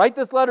 Write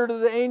this letter to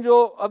the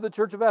angel of the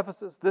church of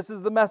Ephesus. This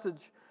is the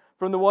message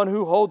from the one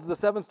who holds the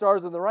 7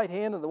 stars in the right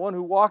hand and the one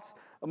who walks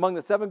among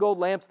the 7 gold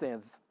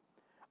lampstands.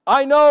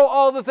 I know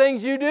all the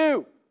things you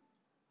do.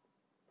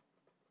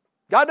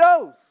 God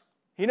knows.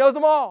 He knows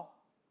them all.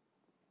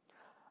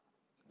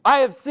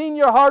 I have seen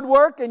your hard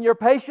work and your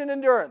patient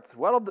endurance.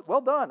 Well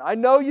done. I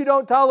know you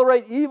don't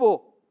tolerate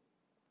evil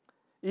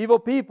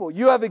people.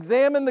 You have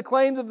examined the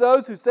claims of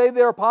those who say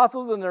they're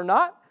apostles and they're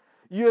not.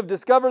 You have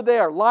discovered they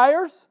are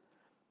liars,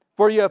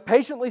 for you have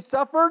patiently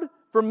suffered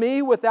for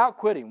me without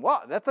quitting.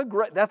 Wow, that's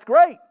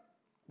great.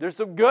 There's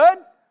some good,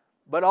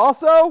 but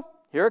also,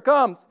 here it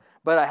comes,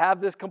 but I have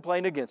this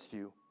complaint against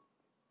you.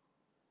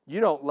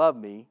 You don't love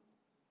me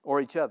or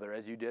each other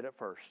as you did at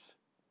first.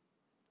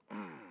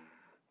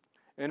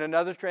 In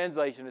another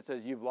translation, it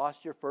says, you've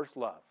lost your first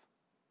love.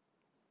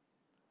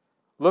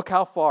 Look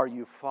how far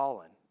you've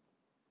fallen.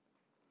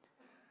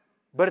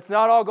 But it's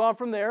not all gone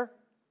from there.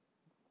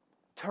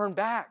 Turn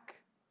back.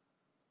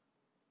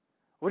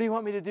 What do you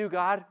want me to do,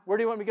 God? Where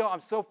do you want me to go? I'm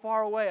so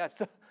far away.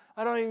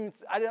 When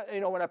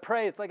I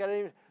pray, it's like I don't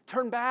even,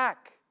 turn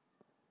back.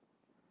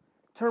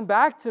 Turn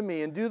back to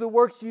me and do the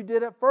works you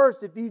did at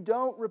first. If you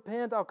don't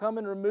repent, I'll come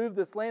and remove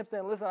this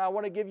lampstand. Listen, I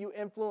want to give you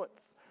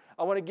influence.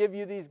 I want to give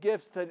you these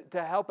gifts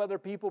to help other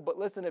people. But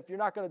listen, if you're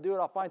not going to do it,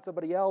 I'll find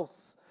somebody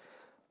else.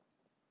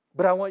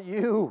 But I want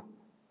you.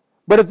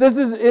 But if this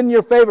is in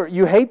your favor,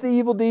 you hate the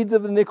evil deeds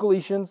of the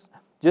Nicolaitans,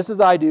 just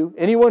as I do.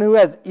 Anyone who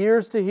has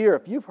ears to hear,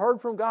 if you've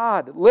heard from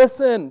God,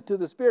 listen to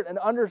the Spirit and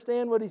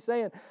understand what He's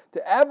saying.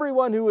 To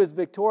everyone who is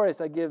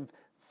victorious, I give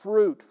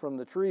fruit from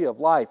the tree of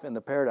life in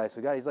the paradise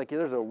of God. He's like,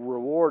 there's a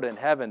reward in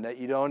heaven that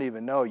you don't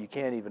even know, you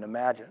can't even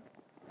imagine.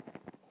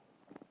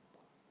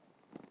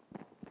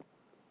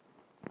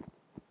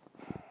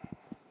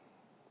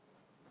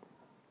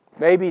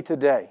 Maybe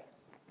today,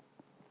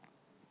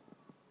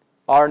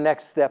 our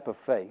next step of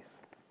faith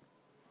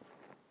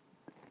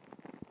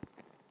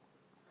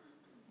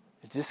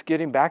is just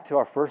getting back to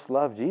our first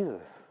love,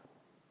 Jesus.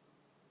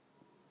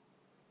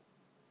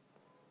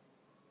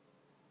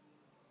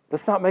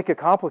 Let's not make it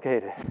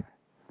complicated.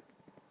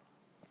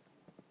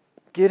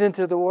 Get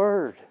into the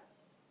Word.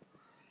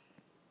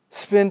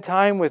 Spend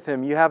time with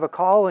Him. You have a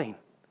calling,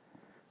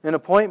 an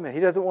appointment.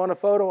 He doesn't want a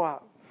photo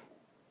op.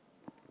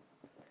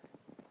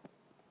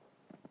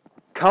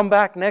 Come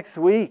back next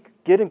week.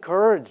 Get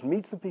encouraged.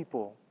 Meet some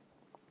people.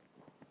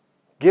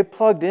 Get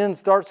plugged in.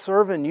 Start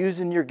serving,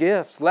 using your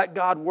gifts. Let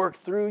God work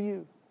through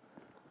you.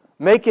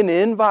 Make an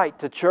invite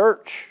to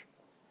church.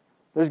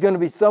 There's going to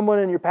be someone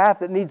in your path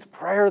that needs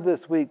prayer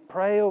this week.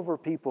 Pray over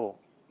people.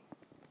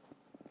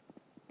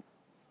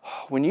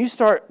 When you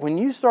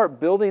start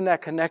building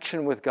that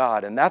connection with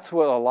God, and that's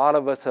what a lot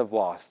of us have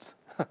lost.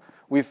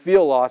 We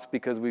feel lost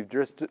because we've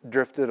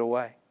drifted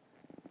away.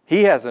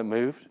 He hasn't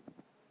moved.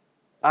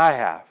 I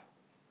have.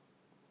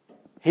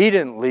 He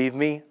didn't leave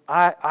me.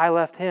 I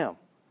left Him.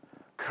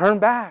 Turn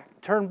back,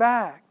 turn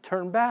back,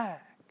 turn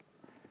back.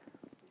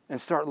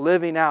 And start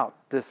living out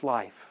this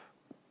life.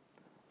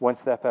 One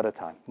step at a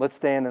time. Let's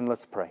stand and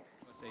let's pray.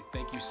 I want to say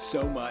thank you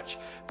so much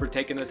for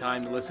taking the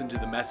time to listen to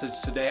the message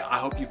today. I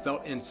hope you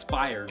felt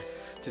inspired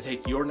to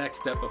take your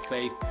next step of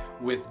faith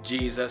with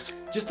Jesus.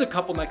 Just a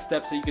couple next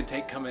steps that you can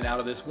take coming out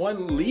of this.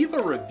 One, leave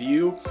a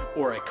review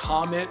or a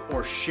comment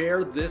or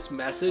share this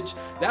message.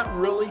 That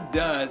really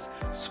does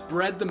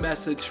spread the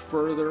message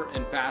further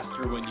and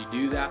faster when you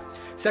do that.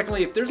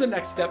 Secondly, if there's a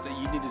next step that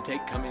you need to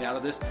take coming out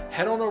of this,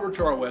 head on over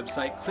to our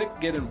website, click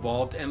Get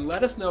Involved, and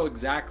let us know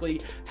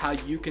exactly how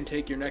you can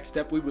take your next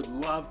step. We would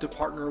love to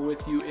partner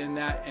with you in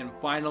that. And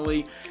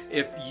finally,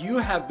 if you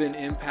have been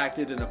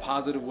impacted in a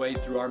positive way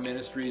through our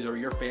ministries, or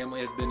your family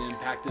has been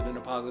impacted in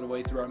a positive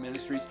way through our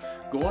ministries,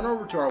 go on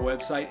over to our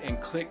website and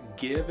click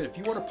Give. And if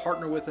you want to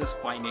partner with us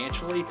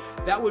financially,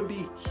 that would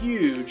be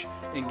huge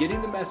in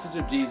getting the message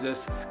of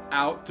Jesus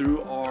out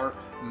through our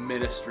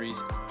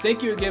ministries.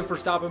 Thank you again for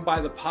stopping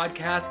by the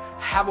podcast.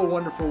 Have a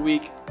wonderful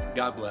week.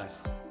 God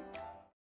bless.